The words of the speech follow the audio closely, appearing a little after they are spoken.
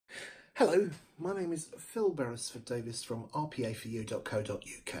Hello, my name is Phil Beresford-Davis from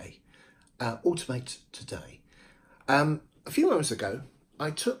rpaforyou.co.uk. Automate today. A few moments ago,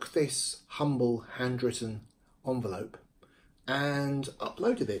 I took this humble handwritten envelope and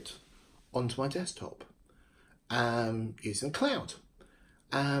uploaded it onto my desktop using cloud.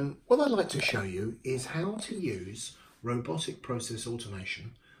 What I'd like to show you is how to use robotic process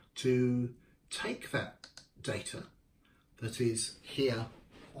automation to take that data that is here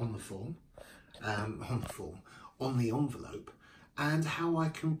on the form, on the envelope, and how I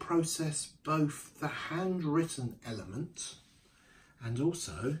can process both the handwritten element and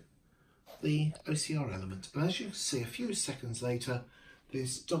also the OCR element. And as you can see, a few seconds later,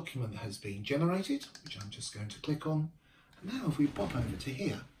 this document has been generated, which I'm just going to click on. And now if we pop over to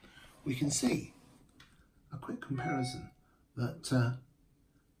here, we can see a quick comparison that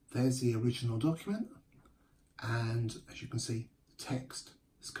there's the original document, and as you can see, the text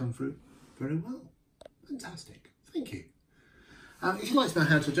has come through very well. Fantastic, thank you. If you'd like to know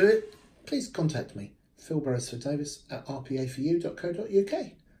how to do it, please contact me, Phil Beresford-Davis at rpaforyou.co.uk.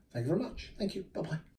 Thank you very much. Thank you. Bye-bye.